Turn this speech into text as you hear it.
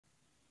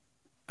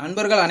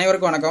அன்பர்கள்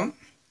அனைவருக்கும் வணக்கம்.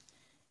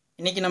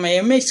 இன்றைக்கி நம்ம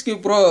MX3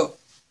 Pro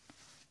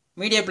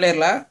மீடியா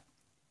பிளேயரில்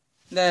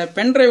இந்த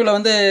பென் டிரைவில்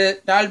வந்து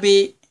டால்பி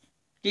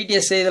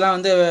டிடிஎஸ் இதெல்லாம்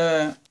வந்து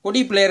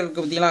கொடி பிளேயர்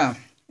இருக்குது பார்த்தீங்களா.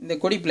 இந்த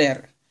கொடி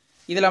பிளேயர்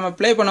இதில் நம்ம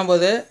ப்ளே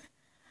பண்ணும்போது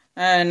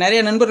நிறைய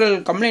நண்பர்கள்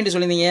கம்ப்ளைண்ட்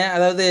சொல்லியிருந்தீங்க.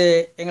 அதாவது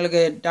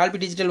எங்களுக்கு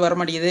டால்பி டிஜிட்டல் வர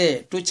மாட்டேங்குது,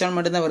 2 சேனல்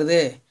மட்டும்தான் வருது,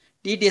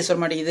 டிடிஎஸ்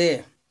வர மாட்டேங்குது.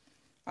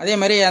 அதே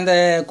மாதிரி அந்த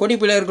கொடி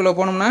பிளேயருக்குள்ளே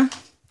போனோம்னா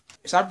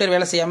சாஃப்ட்வேர்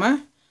வேலை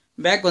செய்யாமல்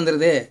பேக்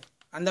வந்துடுது.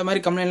 அந்த மாதிரி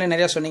கம்ப்ளைண்ட்லாம்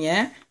நிறையா சொன்னீங்க.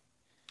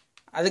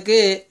 அதுக்கு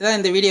தான்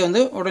இந்த வீடியோ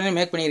வந்து உடனே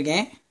மேக்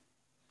பண்ணியிருக்கேன்.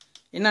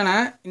 என்னென்னா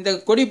இந்த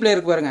கொடி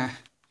பிளேயருக்கு பாருங்கள்.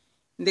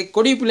 இந்த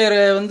கொடி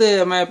பிளேயரை வந்து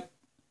நம்ம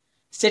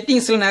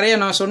செட்டிங்ஸில் நிறைய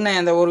நான் சொன்னேன்,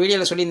 அந்த ஒரு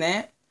வீடியோவில்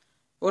சொல்லியிருந்தேன்.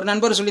 ஒரு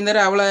நண்பர்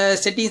சொல்லியிருந்தார், அவ்வளோ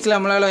செட்டிங்ஸில்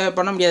நம்மளால்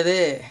பண்ண முடியாது,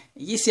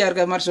 ஈஸியாக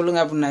இருக்கிற மாதிரி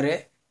சொல்லுங்கள் அப்படின்னாரு.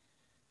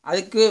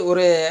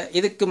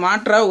 இதுக்கு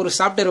மாற்றாக ஒரு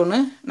சாஃப்ட்வேர் ஒன்று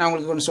நான்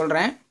உங்களுக்கு ஒன்று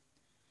சொல்கிறேன்.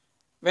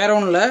 வேறு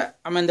ஒன்றும் இல்லை,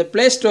 நம்ம இந்த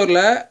ப்ளே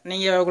ஸ்டோரில்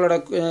நீங்கள் உங்களோட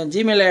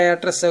ஜிமெயில்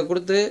அட்ரஸை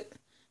கொடுத்து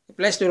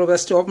ப்ளே ஸ்டோரை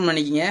ஃபஸ்ட்டு ஓப்பன்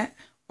பண்ணிக்கிங்க.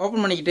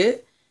 ஓப்பன் பண்ணிக்கிட்டு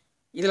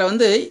இதில்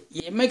வந்து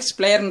MX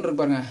பிளேயர்னு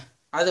இருப்பாங்க,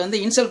 அதை வந்து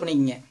இன்ஸ்டால்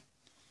பண்ணிக்கிங்க.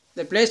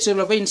 இந்த ப்ளே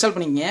ஸ்டோரில் போய் இன்ஸ்டால்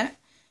பண்ணிக்கிங்க.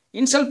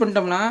 இன்ஸ்டால்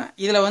பண்ணிட்டோம்னா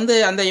இதில் வந்து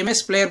அந்த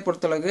MX பிளேயர்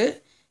பொறுத்தளவுக்கு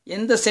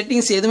எந்த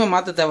செட்டிங்ஸ் எதுவுமே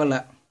மாற்ற தேவையில்ல.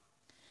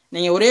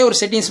 நீங்கள் ஒரே ஒரு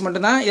செட்டிங்ஸ்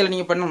மட்டும்தான் இதில்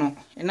நீங்கள் பண்ணணும்.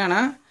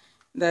 என்னென்னா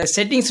இந்த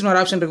செட்டிங்ஸ்னு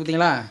ஒரு ஆப்ஷன் இருக்குது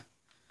பார்த்தீங்களா,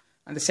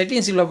 அந்த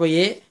செட்டிங்ஸுக்குள்ளே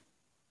போய்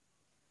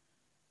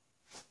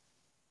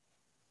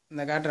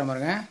இந்த காட்டுற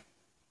பாருங்க,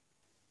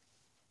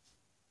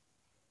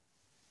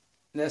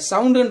 இந்த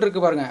சவுண்டுன்னு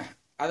இருக்குது பாருங்கள்,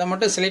 அதை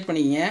மட்டும் செலக்ட்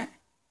பண்ணிக்கிங்க.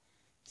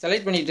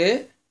 செலக்ட் பண்ணிவிட்டு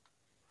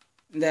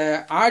இந்த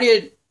ஆடியோ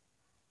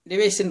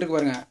டிவைஸ்ன்னு இருக்குது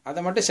பாருங்கள், அதை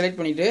மட்டும் செலக்ட்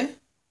பண்ணிவிட்டு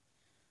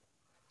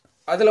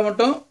அதில்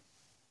மட்டும்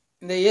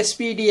இந்த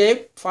SPDI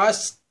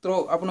ஃபாஸ்ட் த்ரோ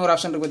அப்படின்னு ஒரு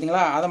ஆப்ஷன் இருக்குது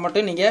பார்த்தீங்களா, அதை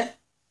மட்டும் நீங்கள்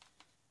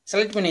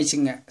செலக்ட் பண்ணி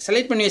வச்சுக்கோங்க.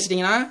 செலக்ட் பண்ணி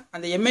வச்சிட்டிங்கன்னா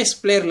அந்த MX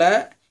பிளேயரில்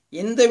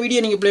எந்த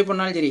வீடியோ நீங்கள் ப்ளே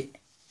பண்ணாலும் சரி,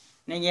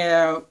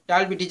 நீங்கள்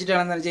டால்பி டிஜிட்டலாக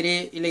இருந்தாலும் சரி,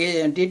 இல்லை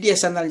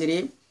டிடிஎஸ்ஸாக இருந்தாலும் சரி,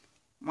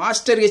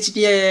 மாஸ்டர்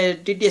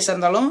டிடிஎஸ்ஸாக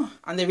இருந்தாலும்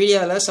அந்த வீடியோ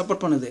அதில்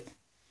சப்போர்ட் பண்ணுது.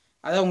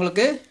 அதை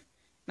உங்களுக்கு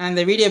நான்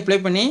இந்த வீடியோ ப்ளே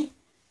பண்ணி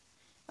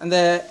அந்த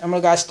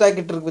நம்மளுக்கு அஸ்டாக்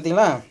கிட்ட இருக்குது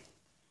பார்த்தீங்களா,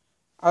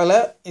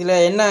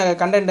 இதில் என்ன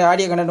கண்டென்ட்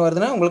ஆடியோ கண்டென்ட்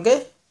வருதுன்னு உங்களுக்கு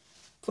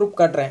ப்ரூஃப்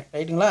காட்டுறேன்.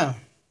 ரைட்டுங்களா?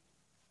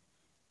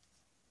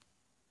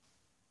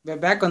 இப்போ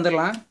பேக்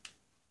வந்துடலாம்.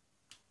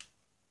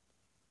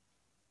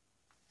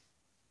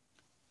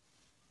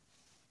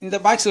 இந்த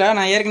பாக்ஸில்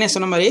நான் ஏற்கனவே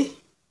சொன்ன மாதிரி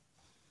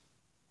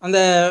அந்த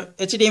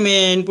HDMI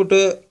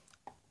இன்புட்டு,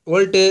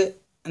 வோல்ட்டு,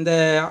 அந்த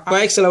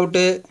கோஆக்சியல்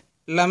அவுட்டு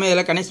எல்லாமே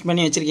இதெல்லாம் கனெக்ட்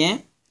பண்ணி வச்சுருக்கேன்.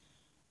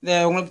 இதை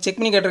உங்களுக்கு செக்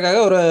பண்ணி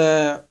காட்டுறதுக்காக ஒரு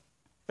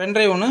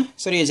பென்ட்ரைவ் ஒன்று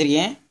சொல்லி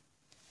வச்சுருக்கேன்.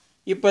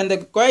 இப்போ இந்த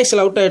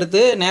கோஆக்சியல் அவுட்டை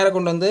எடுத்து நேராக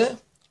கொண்டு வந்து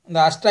இந்த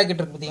அஸ்ட்ரா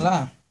கிட் இருக்குது பார்த்தீங்களா,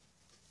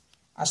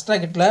 அஸ்ட்ரா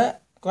கிட்டில்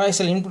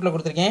கோஆக்சியல் இன்புட்டில்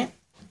கொடுத்துருக்கேன்.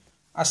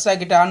 அஸ்ட்ரா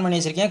கிட்டை ஆன் பண்ணி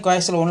வச்சுருக்கேன்.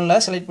 கோஆக்சியல்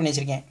 1ல் செலக்ட் பண்ணி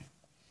வச்சுருக்கேன்.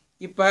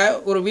 இப்போ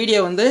ஒரு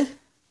வீடியோ வந்து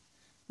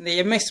இந்த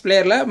MX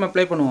பிளேயரில் நம்ம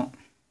ப்ளே பண்ணுவோம்.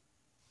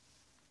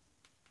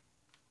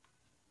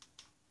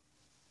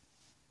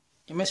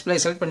 MX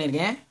பிளேயர் செலக்ட்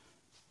பண்ணியிருக்கேன்.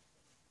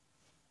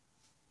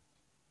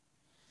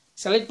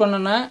 செலக்ட்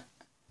பண்ணோன்னா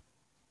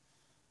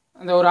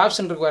அந்த ஒரு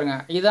ஆப்ஷன் இருக்கு பாருங்க,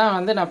 இதுதான்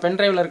வந்து நான்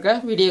பென்ட்ரைவில் இருக்க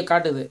வீடியோ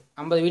காட்டுது.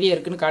 50 வீடியோ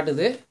இருக்குதுன்னு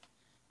காட்டுது.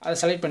 அதை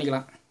செலக்ட்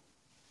பண்ணிக்கலாம்.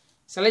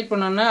 செலக்ட்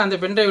பண்ணோன்னா அந்த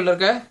பென்ட்ரைவில்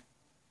இருக்க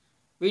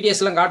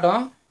வீடியோஸ்லாம்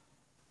காட்டும்.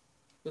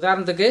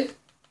 உதாரணத்துக்கு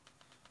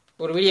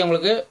ஒரு வீடியோ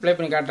உங்களுக்கு ப்ளே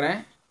பண்ணி காட்டுறேன்.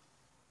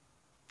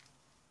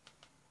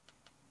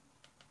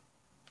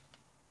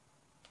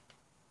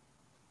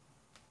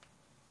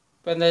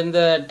 இப்போ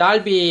இந்த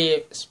டால்பி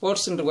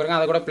ஸ்போர்ட்ஸ்ன்னு பாருங்க,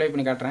 அதை கூட ப்ளே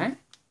பண்ணி காட்டுறேன்.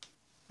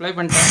 ப்ளே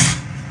பண்ணிட்டேன்.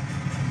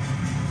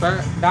 இப்போ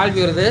டால்பி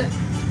வருது.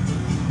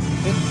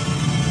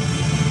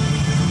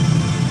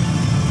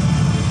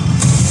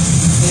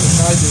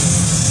 டால்பி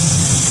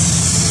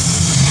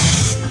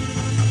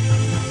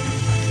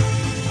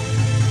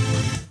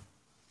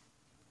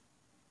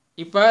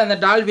இப்போ இந்த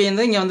டால்பி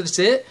வந்து இங்கே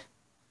வந்துடுச்சு.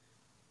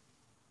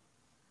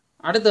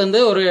 அடுத்து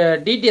வந்து ஒரு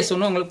டிடிஎஸ்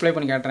ஒன்று உங்களுக்கு ப்ளே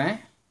பண்ணி காட்டுறேன்.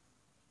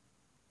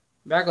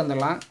 பேக்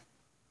வந்துடலாம்.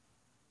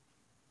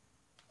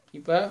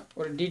 இப்போ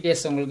ஒரு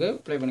டிடிஎஸ் உங்களுக்கு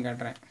ப்ளே பண்ணி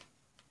காட்டுறேன்.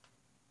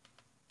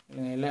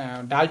 இல்லை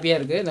டால்பியாக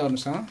இருக்குது. இந்த ஒரு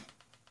நிமிஷம்.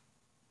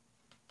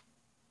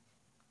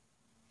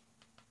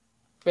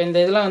 இப்போ இந்த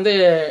இதெல்லாம் வந்து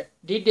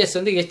டிடிஎஸ்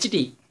வந்து HD.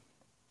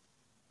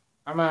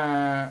 ஆமாம்,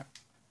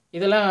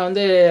 இதெல்லாம்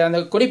வந்து அந்த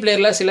கொடி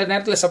பிளேயரில் சில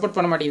நேரத்தில் சப்போர்ட்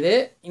பண்ண மாட்டேங்குது.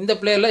 இந்த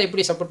பிளேயரில்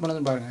எப்படி சப்போர்ட்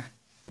பண்ணுதுன்னு பாருங்கள்.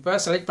 இப்போ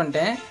செலக்ட்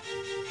பண்ணிட்டேன்.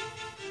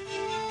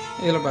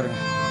 இதில்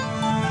பாருங்கள்,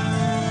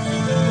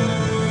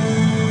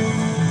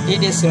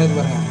 டிடிஎஸ்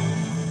பாருங்கள்.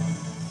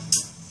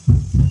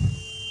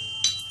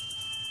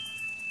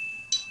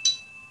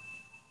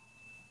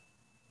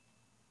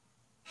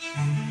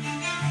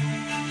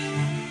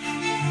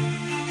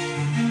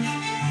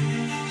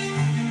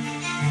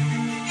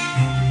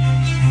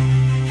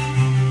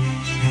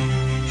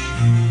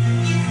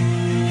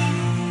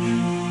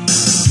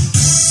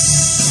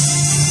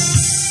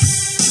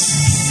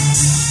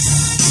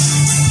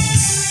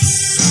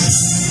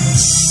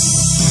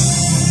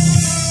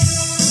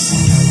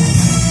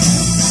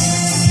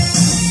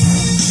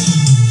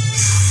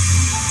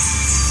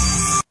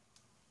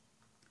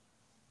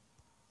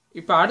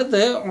 இப்போ அடுத்து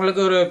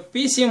உங்களுக்கு ஒரு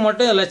பிசிஎம்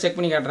மட்டும் இதில் செக்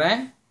பண்ணி காட்டுறேன்.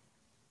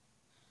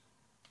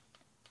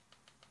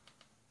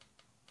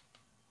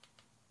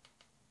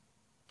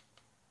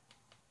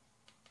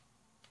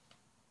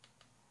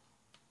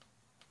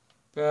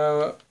 இப்போ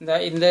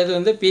இந்த இது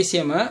வந்து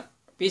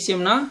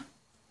பிசிஎம்னா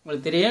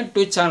உங்களுக்கு தெரியும்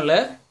 2 சேனலு.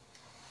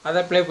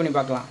 அதை ப்ளே பண்ணி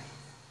பார்க்கலாம்.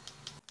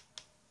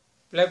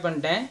 ப்ளே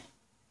பண்ணிட்டேன்.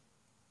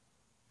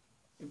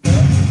 இப்போ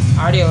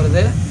ஆடியோ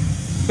வருது.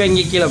 இப்போ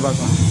இங்கே கீழே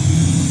பார்க்கலாம்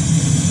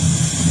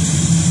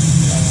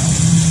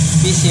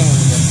பிசிஎம்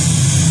வருது.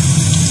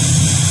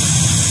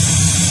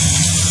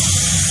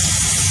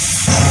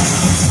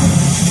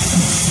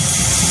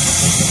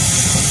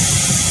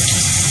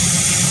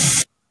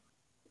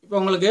 இப்போ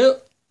உங்களுக்கு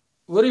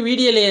ஒரு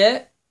வீடியோலேயே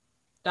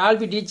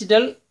டால்பி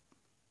டிஜிட்டல்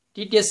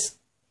டிடிஎஸ்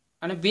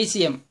ஆனால்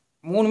பிசிஎம்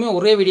மூணுமே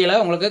ஒரே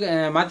வீடியோவில் உங்களுக்கு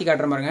மாற்றி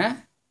காட்டுற பாருங்க.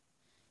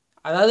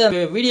 அதாவது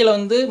அந்த வீடியோவில்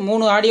வந்து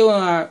 3 ஆடியோ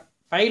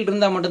ஃபைல்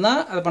இருந்தால்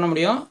மட்டும்தான் அதை பண்ண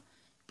முடியும்.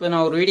 இப்போ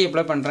நான் ஒரு வீடியோ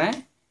ப்ளே பண்ணுறேன்.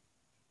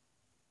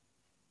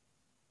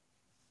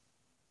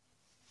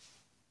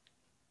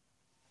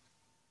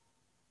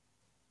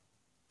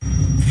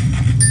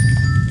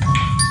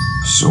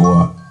 So,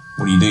 what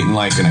are you dating,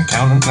 like an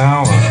accountant now,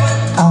 or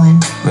Owen,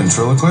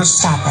 ventriloquist?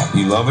 stop it.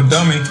 You love a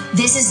dummy.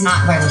 This is not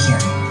why we're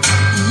here.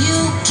 You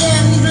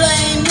can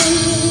blame me,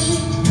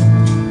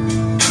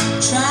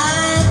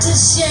 try to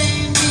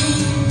shame me.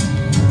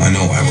 I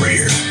know why we're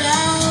here.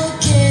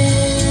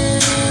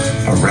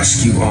 A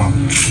rescue op.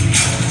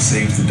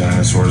 Save the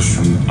dinosaurs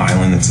from the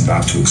island that's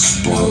about to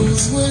explode.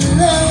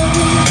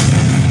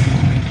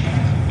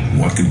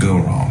 What could go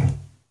wrong?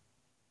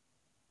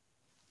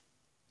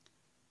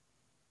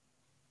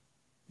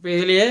 இப்போ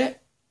இதுலேயே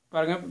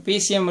பாருங்கள்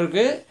BCM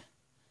இருக்குது,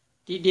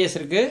 TDS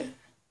இருக்குது,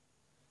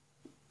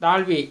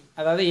 Dolby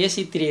அதாவது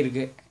AC3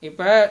 இருக்குது.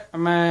 இப்போ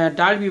நம்ம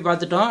Dolby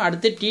பார்த்துட்டோம்.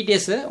 அடுத்து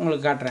டிடிஎஸ்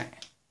உங்களுக்கு காட்டுறேன்.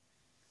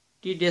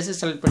 டிடிஎஸ்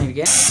செலக்ட்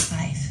பண்ணியிருக்கேன்.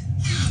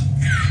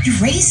 You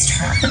raised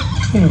her.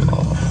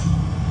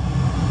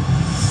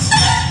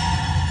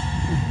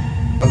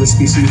 Other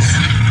species?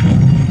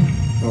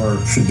 Or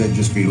should they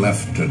just be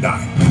left to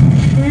die?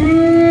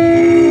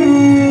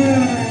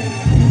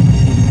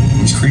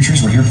 These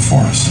creatures were here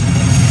before us.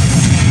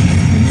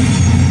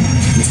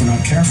 If we're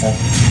not careful.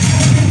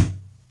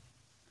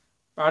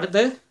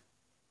 அடுத்து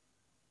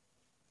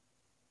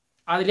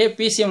அதிலே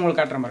பிசிஎம்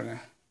உங்களுக்கு காட்டுறேன் பாருங்க.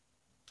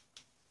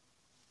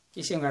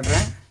 பிசிஎம்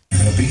காட்டுறேன்.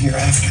 They'll be here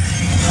after.